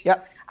veggies.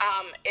 Yep.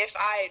 If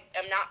I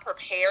am not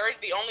prepared,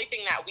 the only thing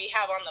that we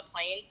have on the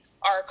plane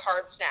are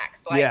carb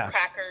snacks, like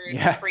crackers,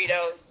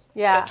 Fritos,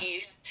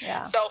 cookies.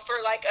 Yeah. So for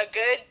like a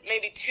good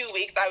maybe 2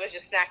 weeks, I was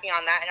just snacking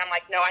on that. And I'm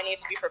like, no, I need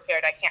to be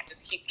prepared. I can't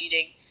just keep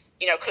eating,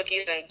 you know,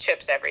 cookies and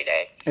chips every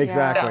day.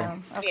 Exactly.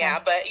 So, yeah,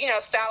 but, you know,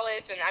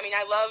 salads. And I mean,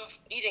 I love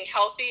eating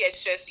healthy.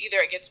 It's just either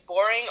it gets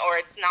boring or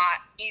it's not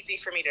easy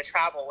for me to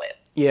travel with.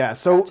 Yeah,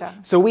 so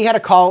so we had a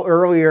call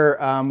earlier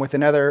with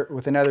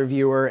another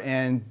viewer,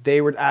 and they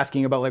were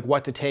asking about like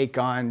what to take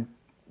on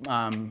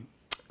camping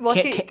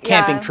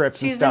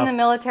trips and stuff. She's in the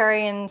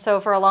military, and so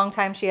for a long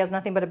time she has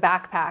nothing but a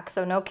backpack,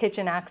 so no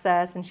kitchen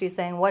access, and she's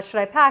saying, what should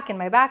I pack in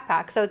my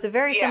backpack? So it's a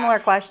very similar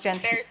question.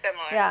 Very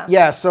similar. Yeah.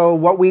 Yeah, so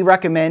what we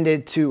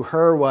recommended to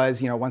her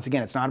was, you know, once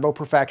again, it's not about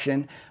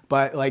perfection,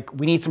 but like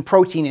we need some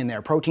protein in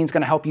there. Protein's going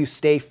to help you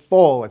stay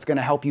full. It's going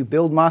to help you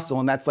build muscle,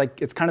 and that's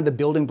like, it's kind of the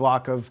building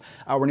block of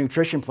our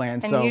nutrition plan.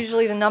 And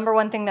usually the number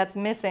one thing that's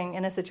missing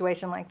in a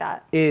situation like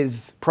that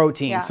is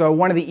protein. Yeah. So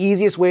one of the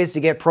easiest ways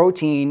to get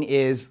protein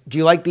is, do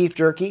you like beef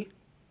jerky?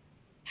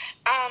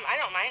 I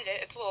don't mind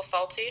it. It's a little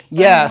salty.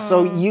 Yeah,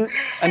 so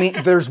I mean,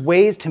 there's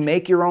ways to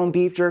make your own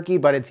beef jerky,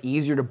 but it's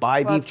easier to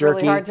buy beef it's jerky.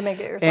 really hard to make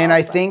it yourself. And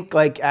I think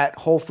like at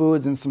Whole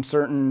Foods and some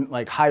certain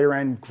like higher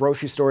end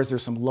grocery stores,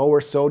 there's some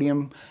lower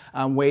sodium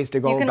ways to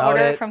go about it. You can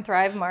order it from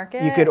Thrive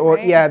Market. You could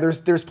order, right? yeah.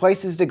 There's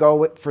places to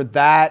go for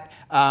that.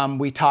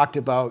 We talked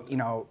about, you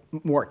know,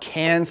 more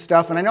canned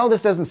stuff, and I know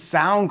this doesn't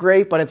sound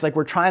great, but it's like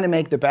we're trying to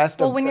make the best.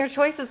 Well, when your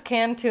choice is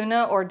canned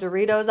tuna or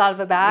Doritos out of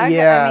a bag,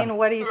 Yeah. I mean,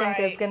 what do you think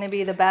is going to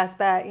be the best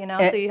bet? You know,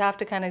 so you have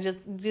to kind of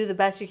just do the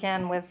best you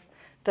can with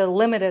the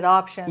limited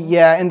options.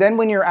 Yeah, and then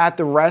when you're at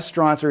the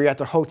restaurants or you're at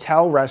the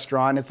hotel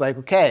restaurant, it's like,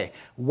 okay,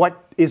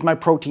 what is my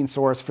protein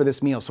source for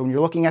this meal? So when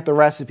you're looking at the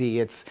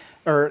recipe,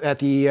 or at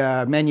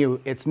the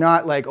menu, it's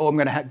not like, oh, I'm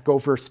going to go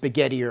for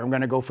spaghetti or I'm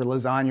going to go for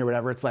lasagna or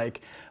whatever. It's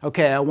like,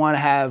 okay, I want to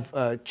have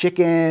a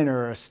chicken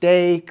or a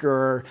steak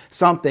or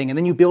something. And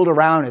then you build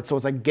around it. So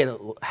it's like get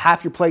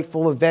half your plate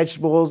full of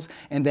vegetables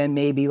and then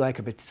maybe like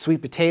a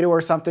sweet potato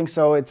or something.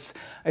 So it's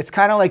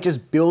kind of like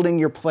just building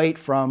your plate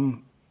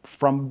from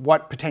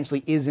what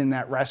potentially is in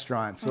that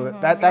restaurant. So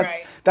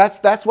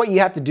that's what you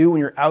have to do when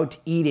you're out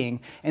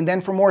eating. And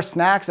then for more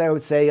snacks, I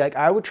would say, like,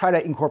 I would try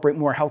to incorporate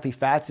more healthy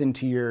fats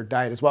into your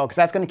diet as well, because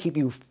that's going to keep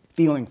you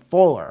feeling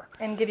fuller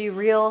and give you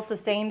real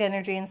sustained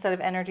energy instead of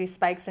energy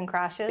spikes and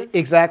crashes.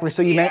 Exactly.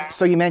 So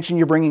you mentioned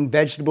you're bringing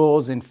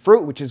vegetables and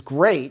fruit, which is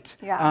great.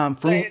 Yeah.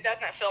 But it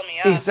doesn't fill me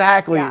up.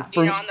 Exactly. Yeah.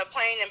 You know, on the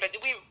plane, but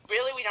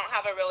we don't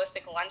have a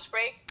realistic lunch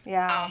break.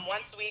 Yeah.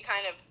 Once we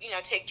kind of, you know,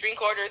 take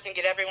drink orders and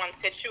get everyone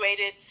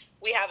situated,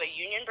 we have a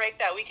union break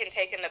that we can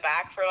take in the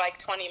back for like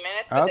 20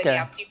 minutes. But then you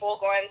have people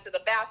going to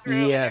the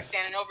bathroom and they're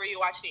standing over you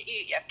watching you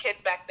eat. You have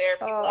kids back there,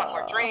 people want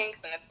more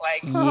drinks, and it's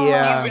like,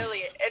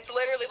 it's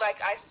literally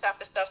like I just have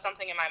to stuff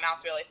something in my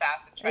mouth really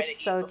fast and try to eat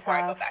before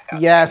I go back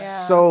out. Yes.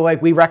 Yeah. So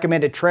like we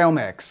recommended trail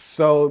mix.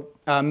 So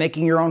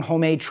making your own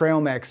homemade trail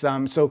mix.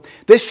 So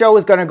this show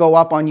is going to go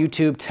up on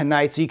YouTube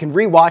tonight, so you can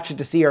rewatch it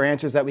to see our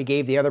answers that we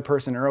gave the other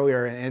person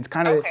earlier, and it's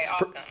kind of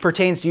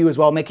pertains to you as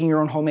well. Making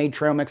your own homemade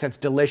trail mix that's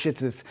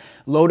delicious. It's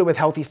loaded with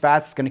healthy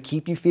fats. It's going to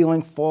keep you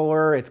feeling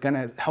fuller. It's going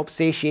to help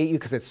satiate you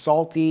because it's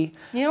salty.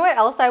 You know what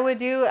else I would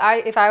do?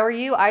 If I were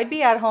you, I'd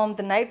be at home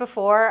the night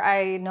before.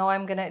 I know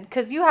I'm gonna,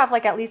 because you have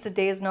like at least a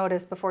day's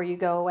notice before you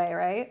go away,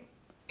 right?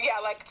 Yeah,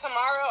 like tomorrow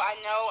I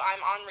know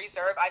I'm on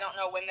reserve. I don't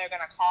know when they're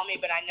going to call me,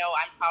 but I know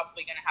I'm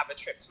probably going to have a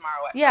trip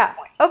tomorrow at some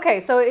point.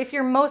 Okay, so if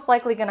you're most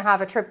likely going to have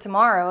a trip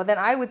tomorrow, then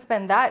I would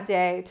spend that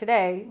day,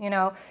 today, you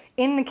know,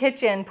 in the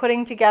kitchen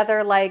putting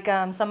together like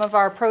some of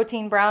our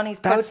protein brownies,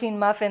 protein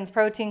muffins,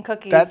 protein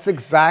cookies. That's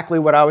exactly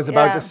what I was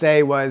about to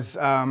say was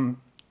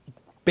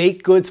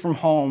baked goods from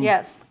home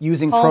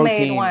using homemade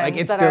protein. Ones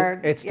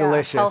like it's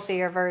delicious.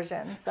 Healthier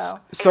versions.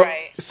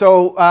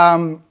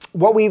 So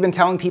what we've been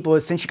telling people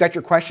is, since you got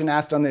your question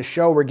asked on this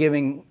show, we're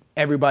giving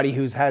everybody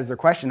who has their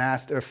question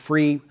asked a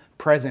free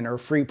present or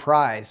free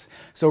prize.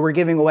 So we're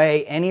giving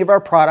away any of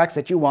our products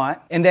that you want.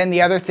 And then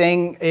the other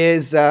thing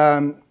is,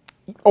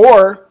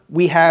 or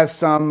we have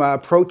some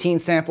protein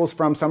samples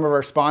from some of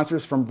our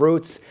sponsors, from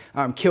Roots,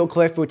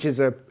 Killcliff, which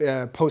is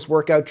a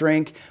post-workout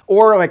drink,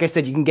 or like I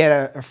said, you can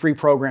get a free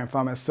program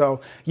from us.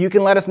 So you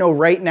can let us know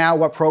right now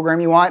what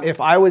program you want. If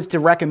I was to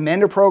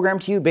recommend a program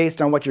to you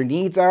based on what your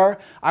needs are,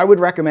 I would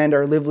recommend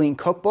our Live Lean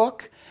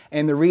Cookbook.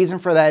 And the reason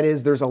for that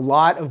is there's a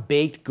lot of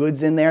baked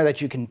goods in there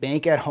that you can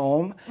bake at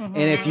home, and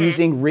it's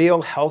using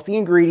real healthy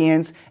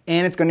ingredients,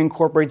 and it's going to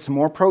incorporate some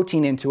more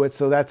protein into it.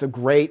 So that's a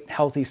great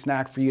healthy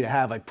snack for you to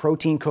have, like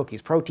protein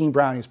cookies, protein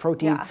brownies,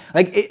 protein.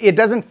 Like it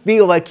doesn't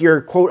feel like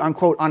you're quote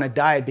unquote on a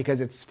diet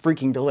because it's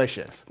freaking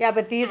delicious. Yeah,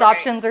 but these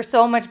options are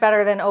so much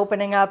better than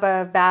opening up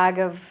a bag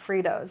of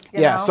Fritos. You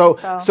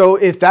know? So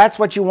if that's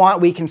what you want,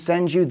 we can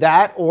send you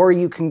that, or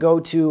you can go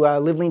to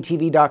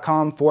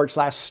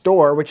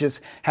liveleantv.com/store, which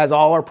has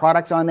all our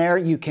products on there.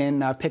 You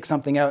can pick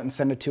something out and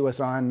send it to us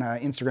on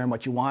Instagram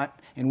what you want,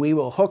 and we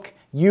will hook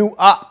you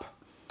up.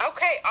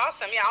 Okay,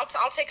 awesome. Yeah,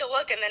 I'll take a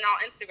look and then I'll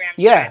Instagram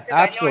you Yeah, guys.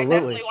 absolutely. I know I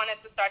definitely wanted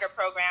to start a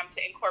program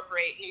to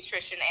incorporate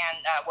nutrition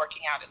and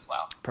working out as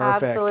well.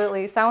 Perfect.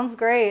 Absolutely. Sounds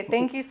great.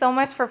 Thank you so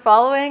much for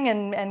following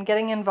and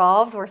getting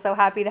involved. We're so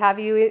happy to have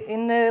you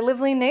in the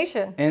Live Lean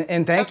Nation.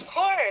 And Of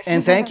course.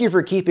 thank you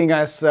for keeping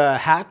us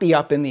happy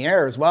up in the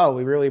air as well.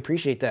 We really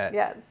appreciate that.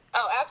 Yes.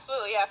 Oh,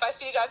 absolutely. Yeah, if I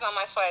see you guys on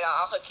my flight,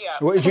 I'll hook you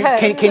up. Well,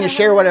 can you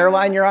share what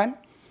airline you're on?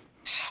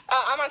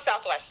 I'm on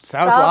Southwest.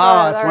 Southwest.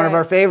 Oh, it's one of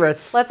our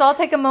favorites. Let's all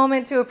take a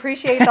moment to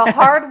appreciate the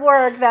hard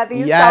work that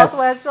these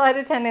Southwest flight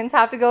attendants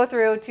have to go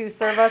through to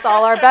serve us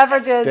all our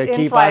beverages to in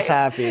keep flight. us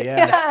happy.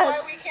 Yeah. That's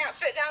why we can't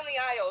fit down the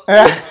aisles.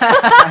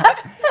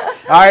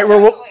 All right.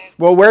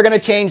 Well, we're going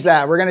to change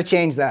that. We're going to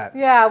change that.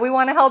 Yeah, we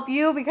want to help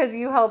you because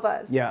you help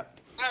us. Yeah. All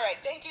right.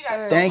 Thank you guys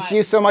so much. Thank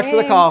you so much for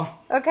the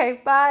call. Okay,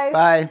 bye.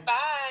 Bye. Bye.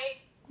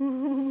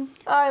 Oh,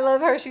 I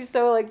love her. She's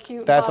so like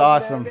cute. That's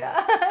awesome.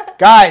 Yeah.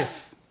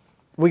 Guys,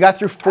 we got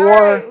through four. All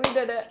right, we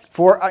did it.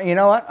 You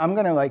know what? I'm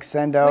going to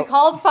send out. We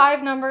called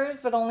 5 numbers,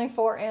 but only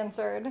 4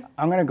 answered.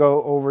 I'm going to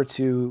go over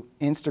to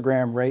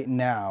Instagram right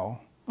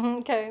now.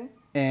 Okay.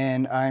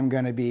 And I'm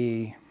going to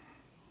be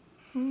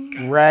I'm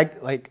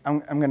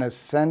going to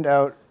send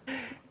out.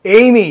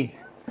 Amy,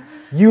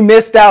 you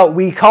missed out.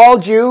 We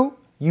called you.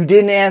 You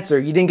didn't answer.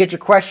 You didn't get your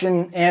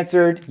question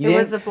answered. You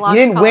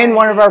didn't win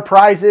one of our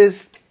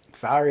prizes.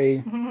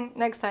 Sorry.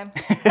 Next time.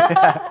 So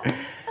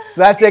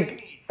that's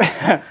it.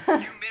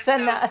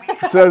 Send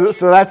that. So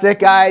that's it,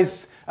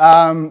 guys.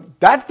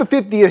 That's the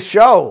 50th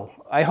show.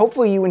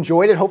 Hopefully you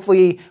enjoyed it.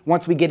 Hopefully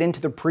once we get into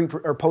the pre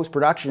or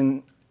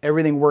post-production,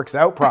 everything works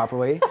out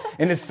properly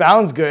and it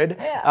sounds good.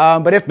 Yeah.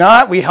 But if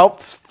not, we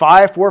helped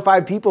 4 or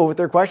 5 people with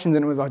their questions,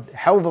 and it was a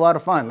hell of a lot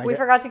of fun. We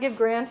forgot to give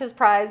Grant his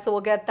prize, so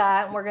we'll get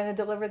that, and we're going to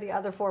deliver the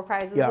other 4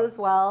 prizes as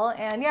well.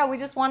 And yeah, we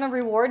just want to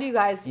reward you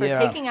guys for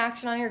taking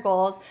action on your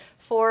goals,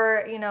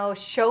 for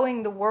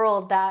showing the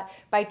world that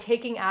by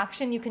taking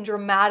action, you can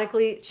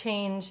dramatically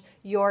change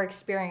your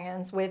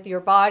experience with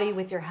your body,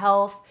 with your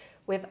health,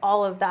 with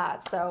all of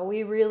that. So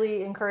we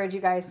really encourage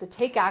you guys to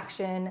take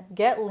action,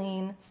 get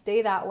lean,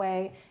 stay that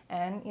way,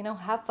 and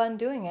have fun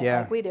doing it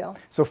like we do.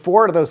 So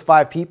 4 of those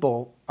 5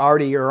 people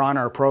already are on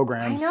our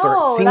programs. I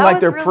know, seem like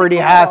they're really pretty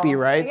happy,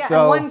 right? Yeah, so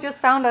and one just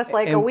found us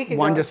like a week ago.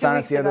 One just found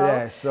us the other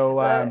day.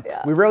 So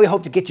we really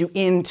hope to get you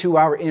into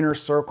our inner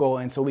circle,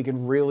 and so we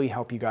can really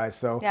help you guys.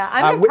 So yeah,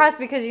 I'm impressed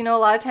because a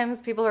lot of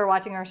times people who are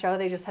watching our show,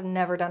 they just have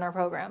never done our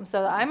program.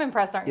 So I'm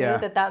impressed, aren't you,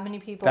 that many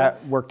people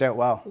that worked out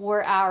well.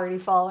 We're already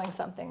following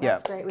something.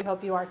 That's great. We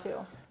hope you are too.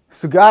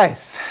 So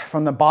guys,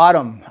 from the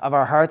bottom of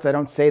our hearts, I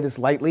don't say this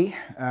lightly.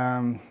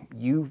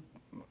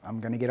 I'm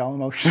going to get all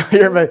emotional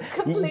here, but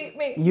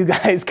you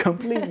guys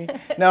complete me.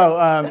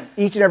 No,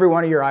 each and every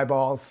one of your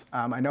eyeballs.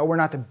 I know we're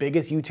not the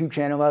biggest YouTube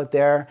channel out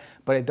there,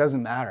 but it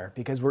doesn't matter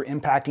because we're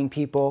impacting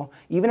people.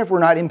 Even if we're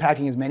not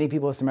impacting as many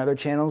people as some other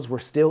channels, we're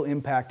still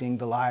impacting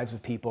the lives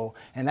of people.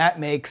 And that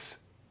makes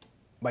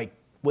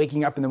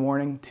waking up in the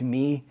morning, to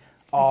me,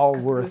 all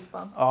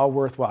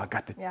worthwhile. I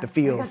got the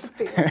feels.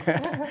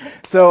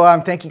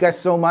 So thank you guys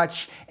so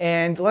much.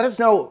 And let us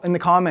know in the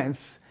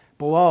comments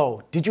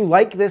below, did you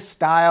like this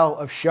style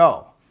of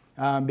show?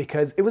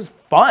 Because it was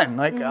fun.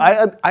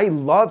 I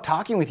love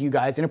talking with you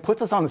guys, and it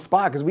puts us on the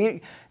spot because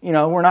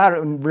we're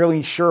not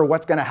really sure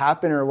what's going to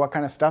happen or what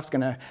kind of stuff's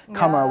going to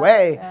come our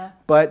way. Yeah.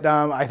 But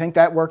I think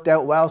that worked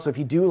out well. So if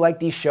you do like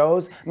these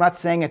shows, I'm not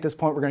saying at this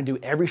point we're going to do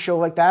every show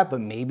like that, but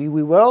maybe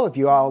we will if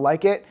you all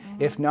like it.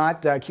 If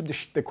not, keep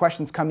the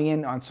questions coming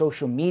in on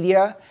social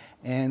media.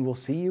 And we'll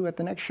see you at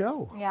the next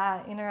show.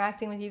 Yeah,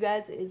 interacting with you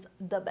guys is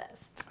the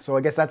best. So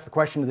I guess that's the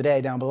question of the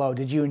day down below.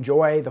 Did you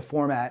enjoy the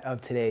format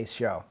of today's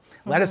show?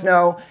 Let us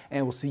know,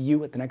 and we'll see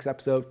you at the next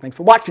episode. Thanks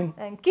for watching.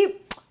 And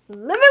keep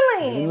living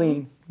lean. Living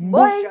lean.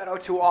 Boy. Shout out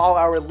to all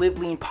our Live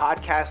Lean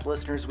podcast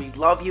listeners. We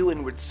love you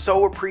and would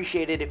so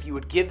appreciate it if you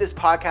would give this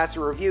podcast a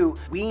review.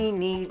 We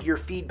need your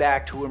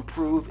feedback to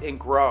improve and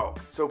grow.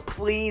 So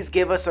please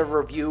give us a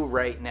review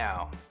right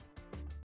now.